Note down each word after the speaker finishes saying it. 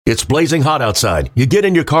It's blazing hot outside. You get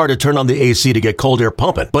in your car to turn on the AC to get cold air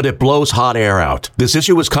pumping, but it blows hot air out. This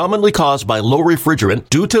issue is commonly caused by low refrigerant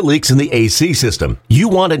due to leaks in the AC system. You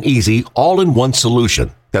want an easy, all-in-one solution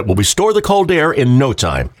that will restore the cold air in no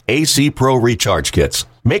time. AC Pro Recharge Kits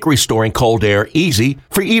make restoring cold air easy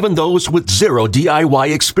for even those with zero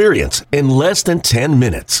DIY experience in less than 10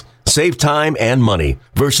 minutes. Save time and money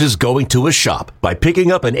versus going to a shop by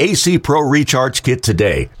picking up an AC Pro Recharge Kit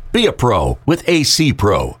today. Be a pro with AC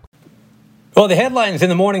Pro. Well, the headlines in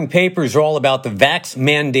the morning papers are all about the vax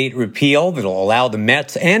mandate repeal that will allow the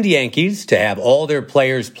Mets and Yankees to have all their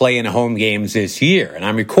players play in home games this year. And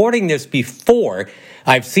I'm recording this before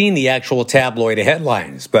I've seen the actual tabloid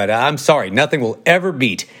headlines. But I'm sorry, nothing will ever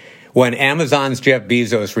beat when Amazon's Jeff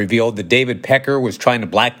Bezos revealed that David Pecker was trying to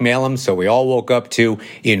blackmail him. So we all woke up to,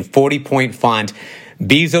 in 40-point font,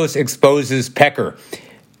 Bezos exposes Pecker.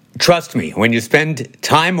 Trust me, when you spend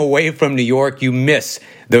time away from New York, you miss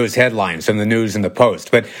those headlines from the News and the Post.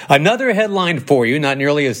 But another headline for you, not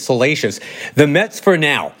nearly as salacious. The Mets, for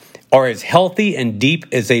now, are as healthy and deep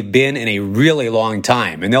as they've been in a really long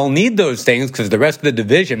time. And they'll need those things because the rest of the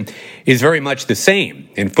division is very much the same.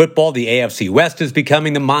 In football, the AFC West is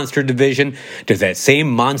becoming the monster division. Does that same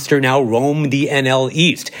monster now roam the NL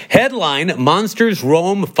East? Headline, Monsters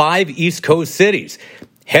roam 5 East Coast cities.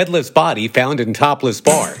 Headless body found in topless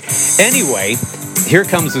bar. Anyway, here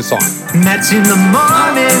comes the song. Mets in the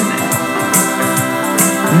morning.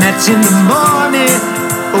 Mets in the morning.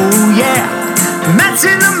 Oh yeah. Mets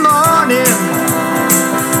in the morning.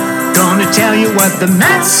 Gonna tell you what the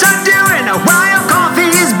Mets are doing while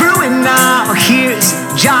coffee is brewing. Now here's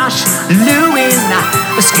Josh Lewin.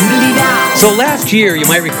 So last year, you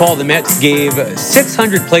might recall the Mets gave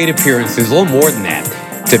 600 plate appearances, a little more than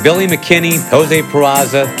that, to Billy McKinney, Jose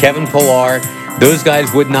Peraza, Kevin Pillar. Those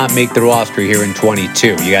guys would not make the roster here in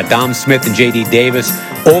 22. You got Dom Smith and J.D. Davis,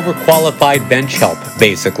 overqualified bench help,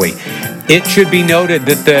 basically. It should be noted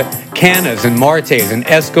that the Canas and Martes and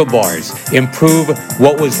Escobars improve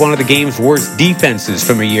what was one of the game's worst defenses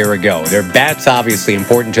from a year ago. Their bats, obviously,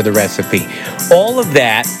 important to the recipe. All of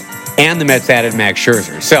that, and the Mets added Max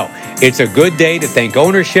Scherzer. So it's a good day to thank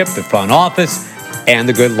ownership, the front office, and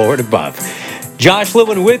the good Lord above. Josh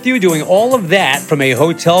Lewin with you, doing all of that from a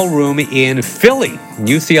hotel room in Philly.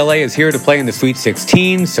 UCLA is here to play in the Sweet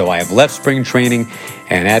 16, so I have left spring training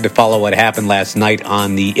and had to follow what happened last night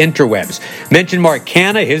on the interwebs. Mentioned Mark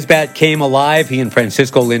Canha, his bat came alive. He and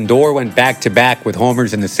Francisco Lindor went back-to-back with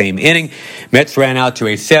homers in the same inning. Mets ran out to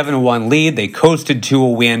a 7-1 lead. They coasted to a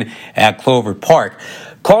win at Clover Park.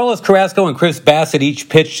 Carlos Carrasco and Chris Bassett each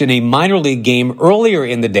pitched in a minor league game earlier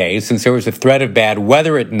in the day since there was a threat of bad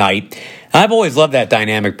weather at night. I've always loved that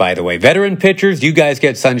dynamic, by the way. Veteran pitchers, you guys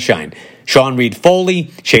get sunshine. Sean Reed-Foley,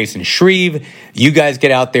 Chasen Shreve, you guys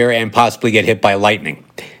get out there and possibly get hit by lightning.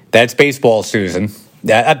 That's baseball, Susan.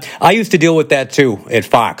 I used to deal with that, too, at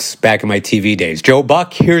Fox back in my TV days. Joe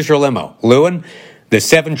Buck, here's your limo. Lewin, the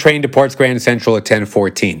 7 train departs Grand Central at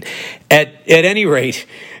 10:14. At any rate,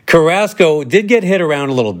 Carrasco did get hit around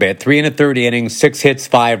a little bit. 3 1/3 innings, 6 hits,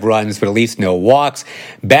 5 runs, but at least no walks.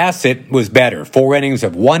 Bassett was better. 4 innings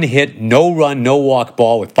of 1 hit, no run, no walk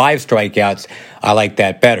ball with 5 strikeouts. I like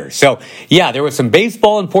that better. So, yeah, there was some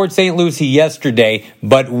baseball in Port St. Lucie yesterday,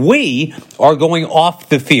 but we are going off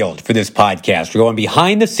the field for this podcast. We're going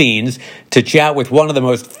behind the scenes to chat with one of the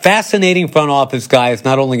most fascinating front office guys,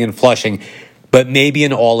 not only in Flushing, but maybe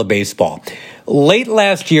in all of baseball. Late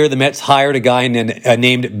last year, the Mets hired a guy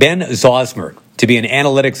named Ben Zosmer to be an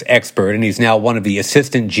analytics expert, and he's now one of the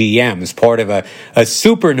assistant GMs, part of a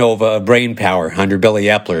supernova of brain power under Billy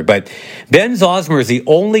Epler. But Ben Zosmer is the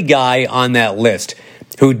only guy on that list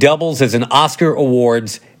who doubles as an Oscar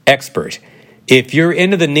Awards expert. If you're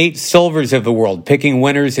into the Nate Silvers of the world, picking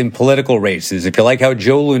winners in political races, if you like how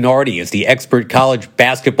Joe Lunardi is the expert college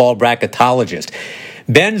basketball bracketologist,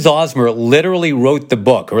 Ben Zosmer literally wrote the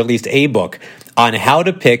book, or at least a book, on how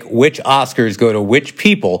to pick which Oscars go to which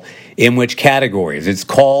people in which categories. It's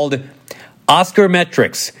called Oscar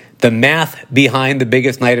Metrics, the math behind the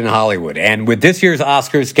biggest night in Hollywood. And with this year's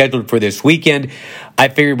Oscars scheduled for this weekend, I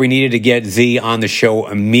figured we needed to get Z on the show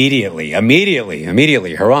immediately.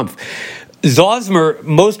 Harumph. Zosmer,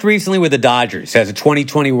 most recently with the Dodgers, has a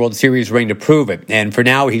 2020 World Series ring to prove it. And for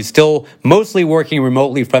now, he's still mostly working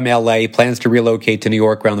remotely from L.A., plans to relocate to New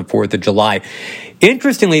York around the 4th of July.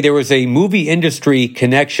 Interestingly, there was a movie industry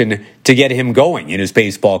connection to get him going in his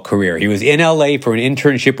baseball career. He was in L.A. for an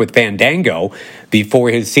internship with Fandango before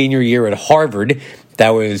his senior year at Harvard.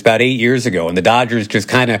 That was about 8 years ago, and the Dodgers just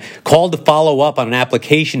kind of called to follow up on an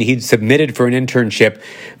application he'd submitted for an internship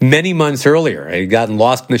many months earlier. He'd gotten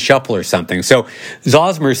lost in the shuffle or something. So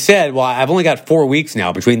Zosmer said, well, I've only got 4 weeks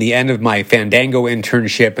now between the end of my Fandango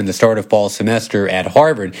internship and the start of fall semester at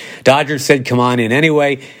Harvard. Dodgers said, come on in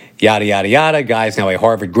anyway. Yada, yada, yada. Guy's now a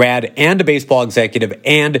Harvard grad and a baseball executive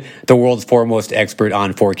and the world's foremost expert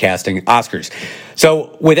on forecasting Oscars.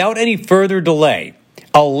 So without any further delay,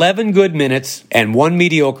 11 good minutes and 1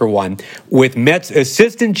 mediocre one with Mets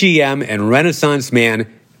assistant GM and Renaissance man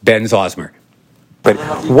Ben Zosmer. But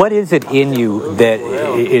what is it in you that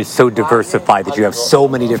is so diversified that you have so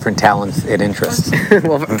many different talents and interests?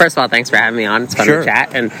 Well, first of all, thanks for having me on. It's fun to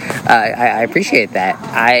chat, and I appreciate that.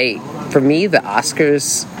 For me, the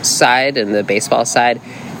Oscars side and the baseball side,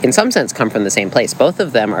 in some sense, come from the same place. Both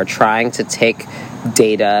of them are trying to take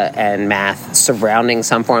data and math surrounding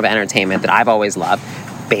some form of entertainment that I've always loved,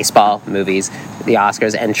 baseball, movies, the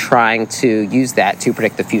Oscars, and trying to use that to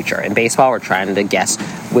predict the future. In baseball, we're trying to guess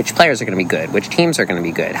which players are going to be good, which teams are going to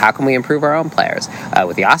be good, how can we improve our own players.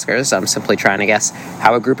 With the Oscars, I'm simply trying to guess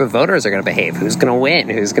how a group of voters are going to behave, who's going to win,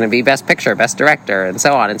 who's going to be best picture, best director, and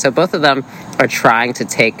so on. And so both of them are trying to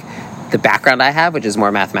take the background I have, which is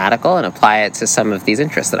more mathematical, and apply it to some of these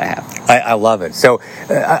interests that I have. I love it. So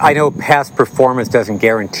I know past performance doesn't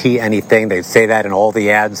guarantee anything. They say that in all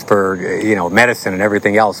the ads for medicine and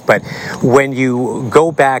everything else. But when you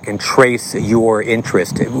go back and trace your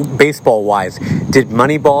interest, baseball-wise, did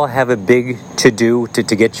Moneyball have a big to-do to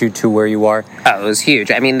get you to where you are? Oh, it was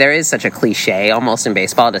huge. I mean, there is such a cliche almost in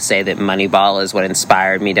baseball to say that Moneyball is what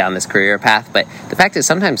inspired me down this career path. But the fact is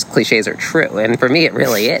sometimes cliches are true. And for me, it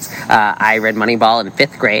really is. I read Moneyball in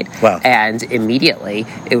 5th grade, and immediately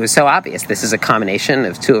it was so obvious. This is a combination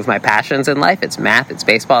of two of my passions in life. It's math, it's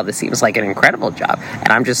baseball. This seems like an incredible job, and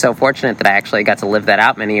I'm just so fortunate that I actually got to live that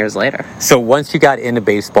out many years later. So once you got into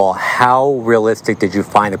baseball, how realistic did you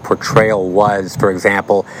find the portrayal was, for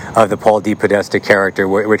example, of the Paul DePodesta character,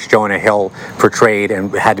 which Jonah Hill portrayed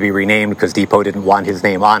and had to be renamed because Depot didn't want his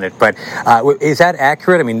name on it? But is that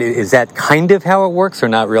accurate? I mean, is that kind of how it works or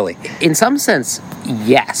not really? In some sense,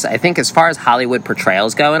 yes. I think as far as Hollywood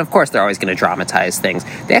portrayals go, and of course they're always going to dramatize things,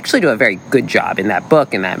 they actually do a very good job in that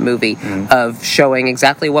book, in that movie, of showing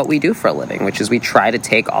exactly what we do for a living, which is we try to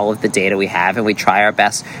take all of the data we have and we try our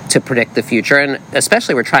best to predict the future, and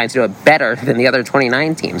especially we're trying to do it better than the other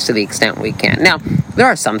 29 teams to the extent we can. Now, there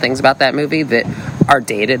are some things about that movie that are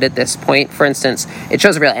dated at this point. For instance, it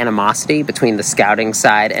shows a real animosity between the scouting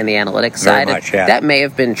side and the analytics side. Very much, yeah. That may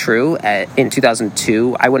have been true in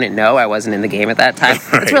 2002. I wouldn't know. I wasn't in the game at that time.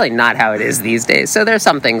 Right. It's really not how it is these days. So there's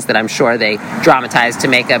some things that I'm sure they dramatized to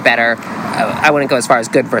make a better, I wouldn't go as far as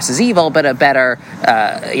good versus evil, but a better,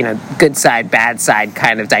 good side, bad side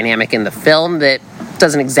kind of dynamic in the film that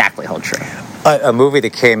doesn't exactly hold true. A movie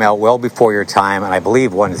that came out well before your time, and I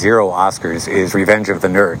believe won 0 Oscars, is Revenge of the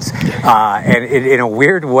Nerds. And in a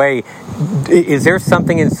weird way, is there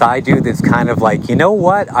something inside you that's kind of like, you know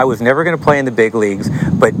what, I was never going to play in the big leagues,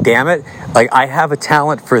 but damn it, like I have a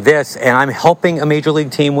talent for this, and I'm helping a major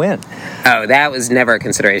league team win? Oh, that was never a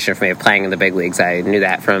consideration for me of playing in the big leagues. I knew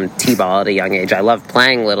that from T-ball at a young age. I loved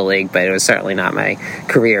playing Little League, but it was certainly not my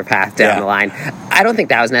career path down the line. I don't think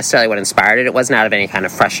that was necessarily what inspired it. It wasn't out of any kind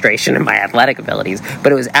of frustration in my athletic abilities,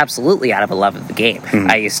 but it was absolutely out of a love of the game.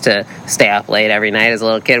 I used to stay up late every night as a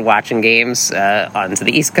little kid watching games onto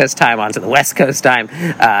the East Coast time, onto the West Coast time,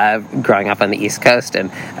 growing up on the East Coast,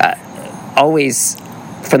 and always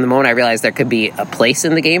from the moment I realized there could be a place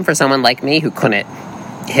in the game for someone like me who couldn't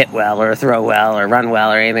hit well or throw well or run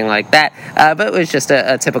well or anything like that, but it was just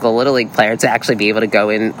a typical Little League player to actually be able to go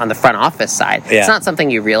in on the front office side. It's not something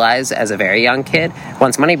you realize as a very young kid.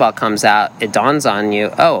 Once Moneyball comes out, it dawns on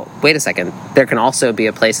you, oh, wait a second, there can also be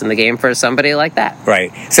a place in the game for somebody like that.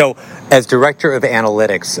 Right. So as director of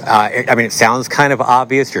analytics, it sounds kind of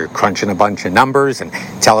obvious. You're crunching a bunch of numbers and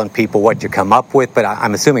telling people what you come up with, but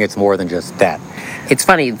I'm assuming it's more than just that. It's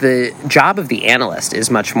funny, the job of the analyst is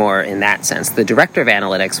much more in that sense. The director of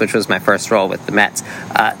analytics, which was my first role with the Mets,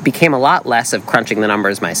 became a lot less of crunching the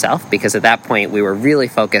numbers myself, because at that point we were really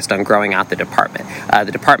focused on growing out the department.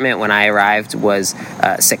 The department, when I arrived, was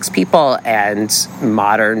 6 people, and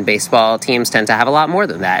modern baseball teams tend to have a lot more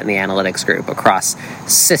than that in the analytics group, across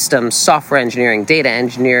systems, software engineering,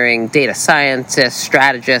 data scientists,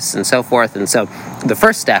 strategists, and so forth. And so the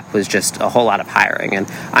first step was just a whole lot of hiring, and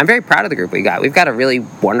I'm very proud of the group we got. We've got a really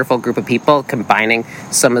wonderful group of people, combining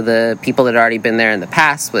some of the people that had already been there in the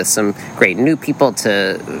past with some great new people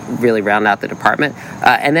to really round out the department.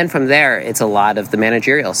 And then from there, it's a lot of the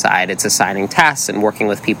managerial side. It's assigning tasks and working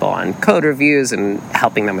with people on code reviews and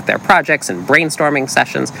helping them with their projects and brainstorming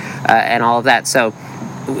sessions and all of that. So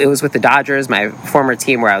it was with the Dodgers, my former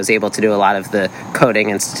team, where I was able to do a lot of the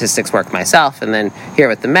coding and statistics work myself. And then here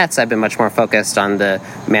with the Mets, I've been much more focused on the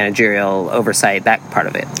managerial oversight, that part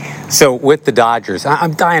of it. So with the Dodgers,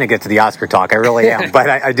 I'm dying to get to the Oscar talk. I really am. But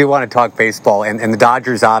I do want to talk baseball. And the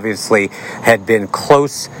Dodgers obviously had been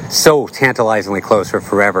close, so tantalizingly close for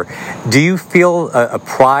forever. Do you feel a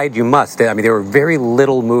pride? You must. I mean, there were very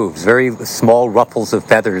little moves, very small ruffles of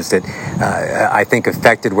feathers that I think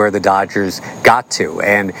affected where the Dodgers got to.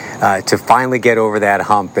 And to finally get over that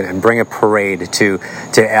hump and bring a parade to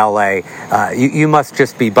L.A., you must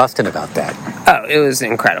just be busting about that. Oh, it was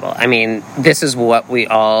incredible. I mean, this is what we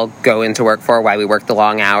all go into work for, why we work the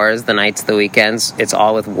long hours, the nights, the weekends. It's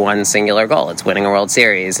all with one singular goal. It's winning a World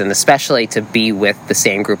Series. And especially to be with the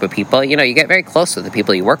same group of people. You know, you get very close with the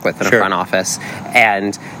people you work with in a front office.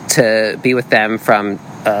 And to be with them from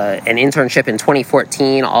an internship in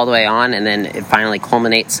 2014 all the way on, and then it finally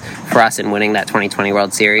culminates for us in winning that 2020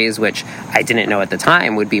 World Series, which I didn't know at the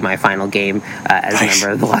time would be my final game as a member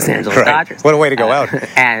of the Los Angeles Dodgers. What a way to go out.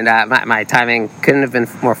 And my timing couldn't have been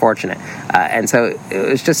more fortunate. And so it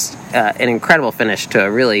was just an incredible finish to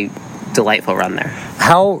a really delightful run there.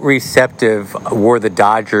 How receptive were the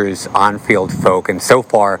Dodgers on-field folk, and so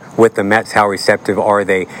far with the Mets, how receptive are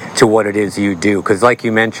they to what it is you do? Because like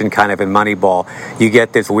you mentioned kind of in Moneyball, you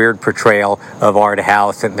get this weird portrayal of Art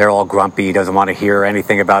House, and they're all grumpy, he doesn't want to hear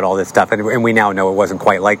anything about all this stuff, and we now know it wasn't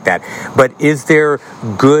quite like that. But is there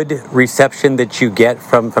good reception that you get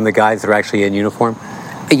from the guys that are actually in uniform?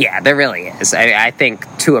 Yeah, there really is. I think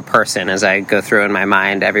to a person, as I go through in my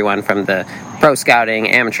mind, everyone from the pro scouting,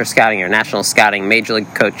 amateur scouting, or national scouting, major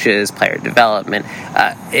league coaches, player development,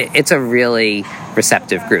 it's a really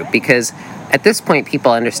receptive group because at this point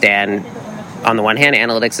people understand, on the one hand,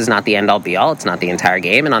 analytics is not the end-all be-all. It's not the entire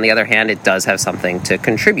game. And on the other hand, it does have something to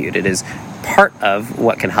contribute. It is part of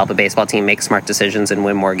what can help a baseball team make smart decisions and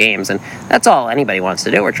win more games. And that's all anybody wants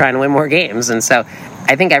to do. We're trying to win more games. And so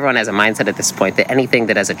I think everyone has a mindset at this point that anything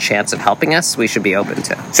that has a chance of helping us, we should be open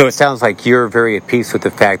to. So it sounds like you're very at peace with the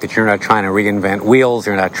fact that you're not trying to reinvent wheels.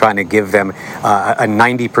 You're not trying to give them a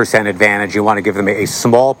 90% advantage. You want to give them a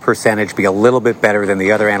small percentage, be a little bit better than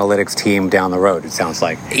the other analytics team down the road, it sounds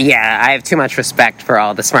like. Yeah, I have too much respect for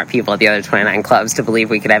all the smart people at the other 29 clubs to believe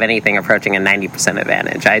we could have anything approaching a 90%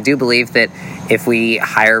 advantage. I do believe that if we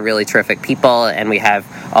hire really terrific people and we have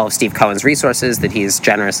all of Steve Cohen's resources that he's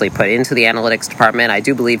generously put into the analytics department, I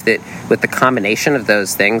do believe that with the combination of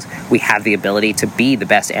those things, we have the ability to be the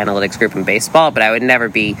best analytics group in baseball, but I would never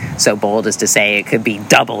be so bold as to say it could be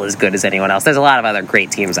double as good as anyone else. There's a lot of other great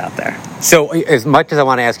teams out there. So as much as I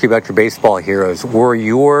want to ask you about your baseball heroes, were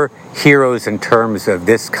your heroes in terms of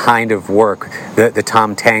this kind of work, the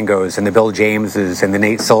Tom Tangos and the Bill Jameses and the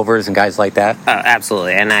Nate Silvers and guys like that? Oh,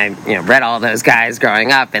 absolutely. And I read all those guys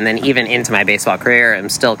growing up, and then even into my baseball career, I'm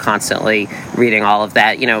still constantly reading all of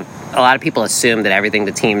that. A lot of people assume that everything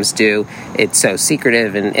the teams do, it's so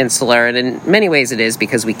secretive and insular, and in many ways it is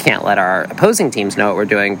because we can't let our opposing teams know what we're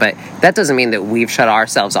doing, but that doesn't mean that we've shut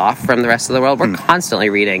ourselves off from the rest of the world. We're constantly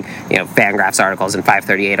reading, Fangraphs articles and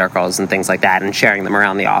 538 articles and things like that and sharing them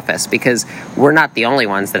around the office because we're not the only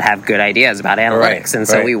ones that have good ideas about analytics, and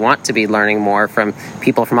so we want to be learning more from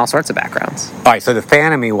people from all sorts of backgrounds. All right, so the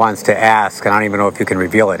fan in me wants to ask, and I don't even know if you can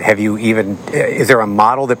reveal it, is there a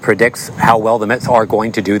model that predicts how well the Mets are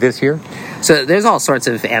going to do this year? So there's all sorts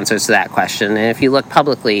of answers to that question, and if you look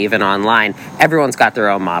publicly, even online, everyone's got their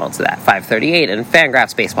own model to that. 538 and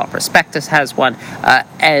Fangraphs Baseball Prospectus has one,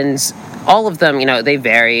 and all of them, they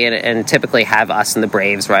vary and typically have us and the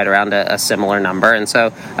Braves right around a similar number, and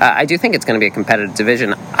so I do think it's going to be a competitive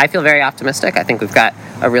division. I feel very optimistic. I think we've got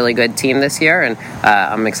a really good team this year, and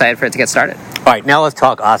I'm excited for it to get started. All right, now let's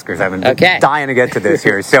talk Oscars. I've been dying to get to this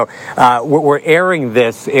here. So we're airing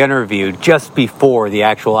this interview just before the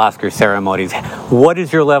actual Oscar ceremonies. What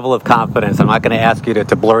is your level of confidence? I'm not going to ask you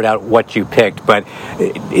to blurt out what you picked, but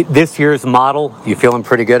this year's model, you feeling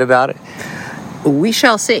pretty good about it? We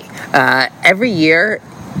shall see. Every year,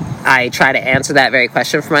 I try to answer that very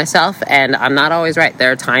question for myself, and I'm not always right.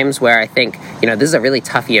 There are times where I think, this is a really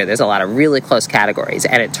tough year. There's a lot of really close categories,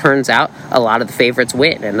 and it turns out a lot of the favorites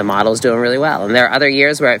win, and the model's doing really well. And there are other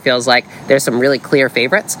years where it feels like there's some really clear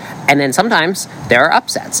favorites, and then sometimes there are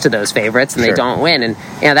upsets to those favorites, and they don't win. And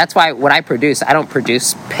that's why what I produce, I don't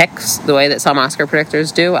produce picks the way that some Oscar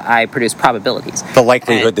predictors do. I produce probabilities. The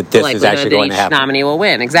likelihood that this is actually going to happen. Each nominee will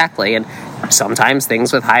win, exactly. And sometimes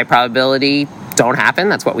things with high probability don't happen.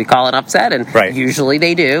 That's what we call an upset, and usually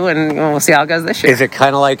they do, and we'll see how it goes this year. Is it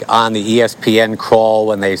kind of like on the ESPN crawl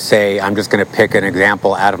when they say, I'm just going to pick an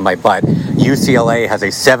example out of my butt, UCLA has a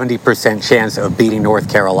 70% chance of beating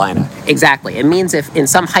North Carolina? Exactly. It means if in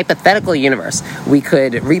some hypothetical universe we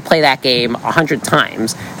could replay that game 100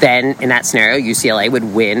 times, then in that scenario UCLA would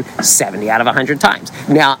win 70 out of 100 times.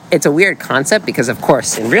 Now, it's a weird concept because, of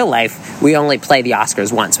course, in real life we only play the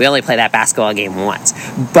Oscars once. We only play that basketball game once.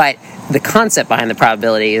 But the concept behind the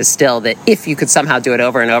probability is still that if you could somehow do it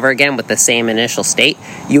over and over again with the same initial state,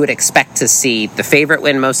 you would expect to see the favorite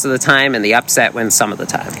win most of the time and the upset win some of the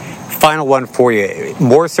time. Final one for you.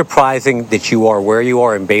 More surprising that you are where you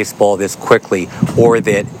are in baseball this quickly, or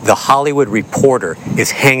that the Hollywood Reporter is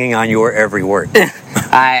hanging on your every word?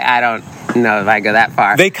 I don't know if I go that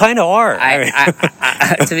far. They kind of are.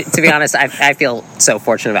 To be honest, I feel so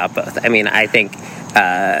fortunate about both. I mean, I think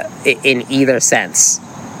in either sense,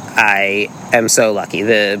 I am so lucky.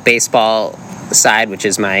 The baseball side, which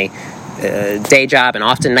is my day job and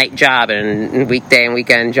often night job and weekday and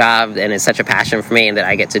weekend job, and it's such a passion for me, and that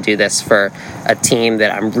I get to do this for a team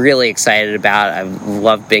that I'm really excited about. I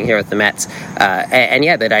love being here with the Mets, and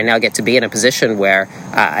that I now get to be in a position where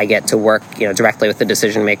I get to work, directly with the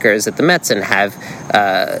decision makers at the Mets and have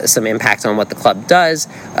some impact on what the club does,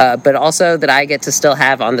 but also that I get to still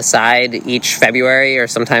have on the side each February or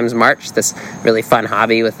sometimes March this really fun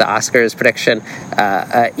hobby with the Oscars prediction.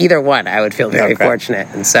 Either one, I would feel very fortunate,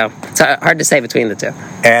 and so it's hard to say between the two.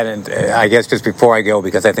 And I guess just before I go,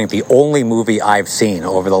 because I think the only movie I've seen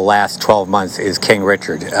over the last 12 months is King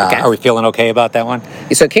Richard. Are we feeling okay about that one?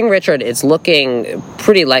 So King Richard, it's looking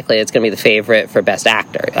pretty likely it's going to be the favorite for Best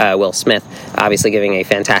Actor. Will Smith obviously giving a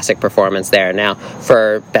fantastic performance there. Now,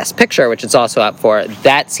 for Best Picture, which it's also up for,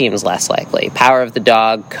 that seems less likely. Power of the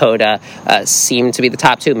Dog, Coda seem to be the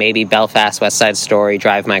top two. Maybe Belfast, West Side Story,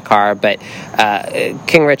 Drive My Car. But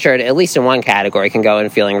King Richard, at least in one category, can go in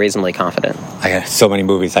feeling reasonably confident. I got so many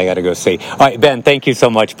movies I got to go see. All right, Ben, thank you so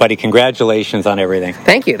much, buddy. Congratulations on everything.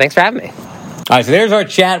 Thank you. Thanks for having me. All right, so there's our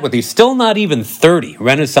chat with the still not even 30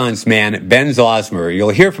 Renaissance man, Ben Zosmer. You'll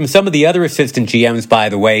hear from some of the other assistant GMs, by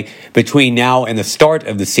the way, between now and the start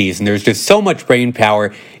of the season. There's just so much brain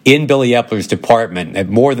power in Billy Epler's department,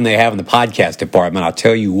 more than they have in the podcast department, I'll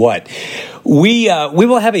tell you what. We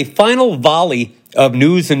will have a final volley of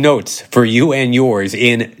news and notes for you and yours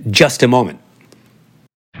in just a moment.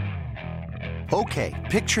 Okay,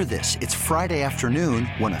 picture this. It's Friday afternoon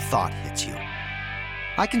when a thought hits you.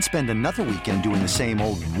 I can spend another weekend doing the same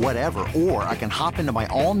old whatever, or I can hop into my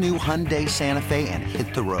all-new Hyundai Santa Fe and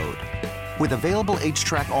hit the road. With available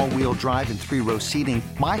H-Track all-wheel drive and 3-row seating,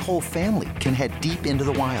 my whole family can head deep into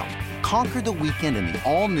the wild. Conquer the weekend in the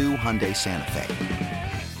all-new Hyundai Santa Fe.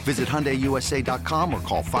 Visit HyundaiUSA.com or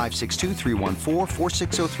call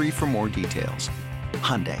 562-314-4603 for more details.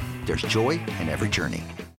 Hyundai, there's joy in every journey.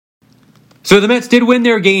 So the Mets did win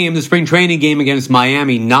their game, the spring training game against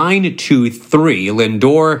Miami, 9-3.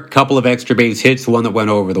 Lindor, couple of extra base hits, one that went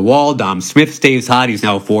over the wall. Dom Smith stays hot. He's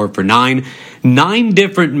now 4 for 9. 9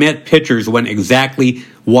 different Met pitchers went exactly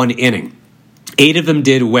 1 inning. 8 of them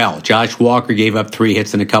did well. Josh Walker gave up 3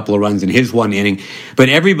 hits and a couple of runs in his 1 inning, but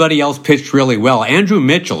everybody else pitched really well. Andrew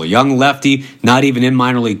Mitchell, a young lefty, not even in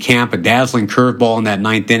minor league camp, a dazzling curveball in that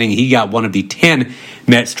 9th inning. He got one of the 10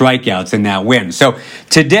 Met strikeouts in that win. So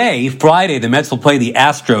today, Friday, the Mets will play the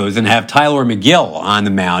Astros and have Tyler McGill on the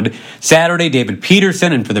mound. Saturday, David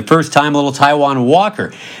Peterson, and for the first time, a little Taijuan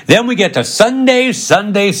Walker. Then we get to Sunday.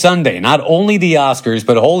 Not only the Oscars,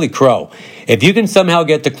 but holy crow. If you can somehow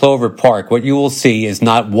get to Clover Park, what you will see is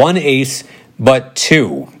not 1 ace, but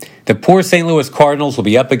 2. The poor St. Louis Cardinals will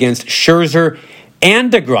be up against Scherzer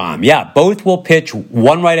and DeGrom. Yeah, both will pitch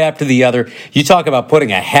one right after the other. You talk about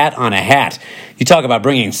putting a hat on a hat. You talk about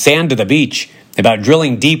bringing sand to the beach, about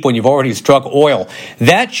drilling deep when you've already struck oil.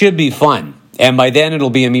 That should be fun. And by then,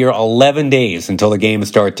 it'll be a mere 11 days until the games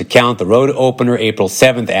start to count. The road opener, April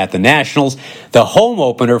 7th at the Nationals. The home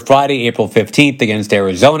opener, Friday, April 15th against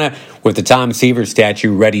Arizona, with the Tom Seaver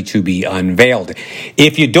statue ready to be unveiled.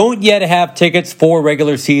 If you don't yet have tickets for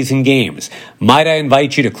regular season games, might I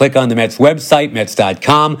invite you to click on the Mets website,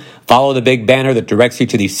 Mets.com, follow the big banner that directs you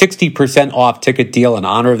to the 60% off ticket deal in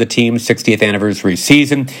honor of the team's 60th anniversary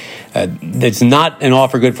season. It's not an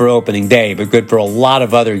offer good for opening day, but good for a lot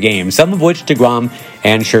of other games, some of which DeGrom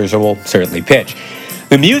and Scherzer will certainly pitch.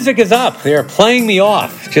 The music is up. They are playing me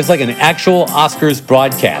off, just like an actual Oscars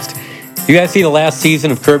broadcast. You guys see the last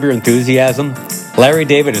season of Curb Your Enthusiasm? Larry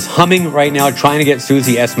David is humming right now, trying to get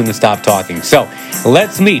Susie Essman to stop talking. So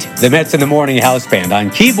let's meet the Mets in the Morning House Band.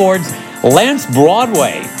 On keyboards, Lance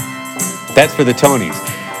Broadway. That's for the Tonys.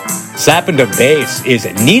 Slapping the bass is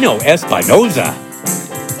Nino Espinoza.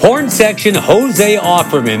 Horn section, Jose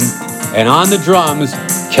Offerman. And on the drums,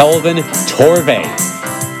 Kelvin Torve.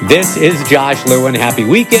 This is Josh Lewin. Happy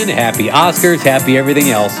weekend, happy Oscars, happy everything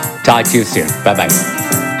else. Talk to you soon. Bye-bye.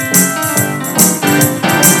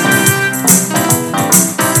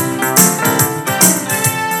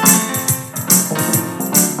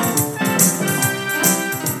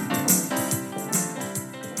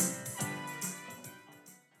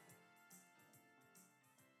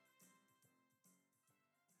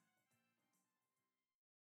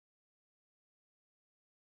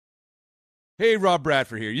 Hey, Rob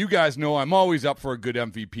Bradford here. You guys know I'm always up for a good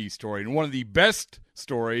MVP story, and one of the best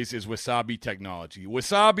stories is Wasabi Technology.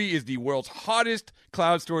 Wasabi is the world's hottest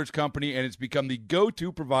cloud storage company, and it's become the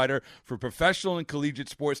go-to provider for professional and collegiate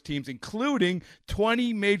sports teams, including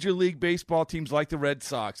 20 Major League Baseball teams like the Red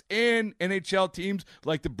Sox and NHL teams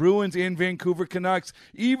like the Bruins and Vancouver Canucks.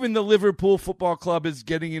 Even the Liverpool Football Club is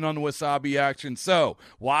getting in on the Wasabi action. So,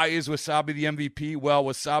 why is Wasabi the MVP? Well,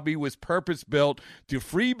 Wasabi was purpose-built to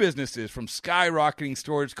free businesses from skyrocketing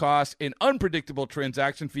storage costs and unpredictable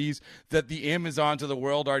transaction fees that the Amazons of the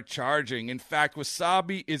world are charging. In fact,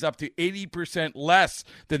 Wasabi is up to 80% less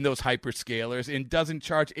than those hyperscalers and doesn't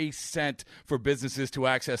charge a cent for businesses to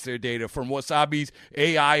access their data. From Wasabi's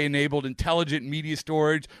AI-enabled intelligent media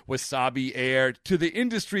storage, Wasabi Air, to the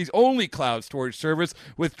industry's only cloud storage service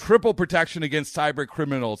with triple protection against cyber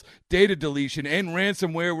criminals, data deletion, and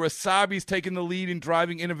ransomware, Wasabi's taken the lead in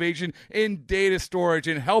driving innovation in data storage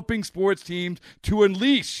and helping sports teams to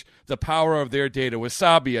unleash the power of their data.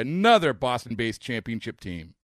 Wasabi, another Boston-based championship team.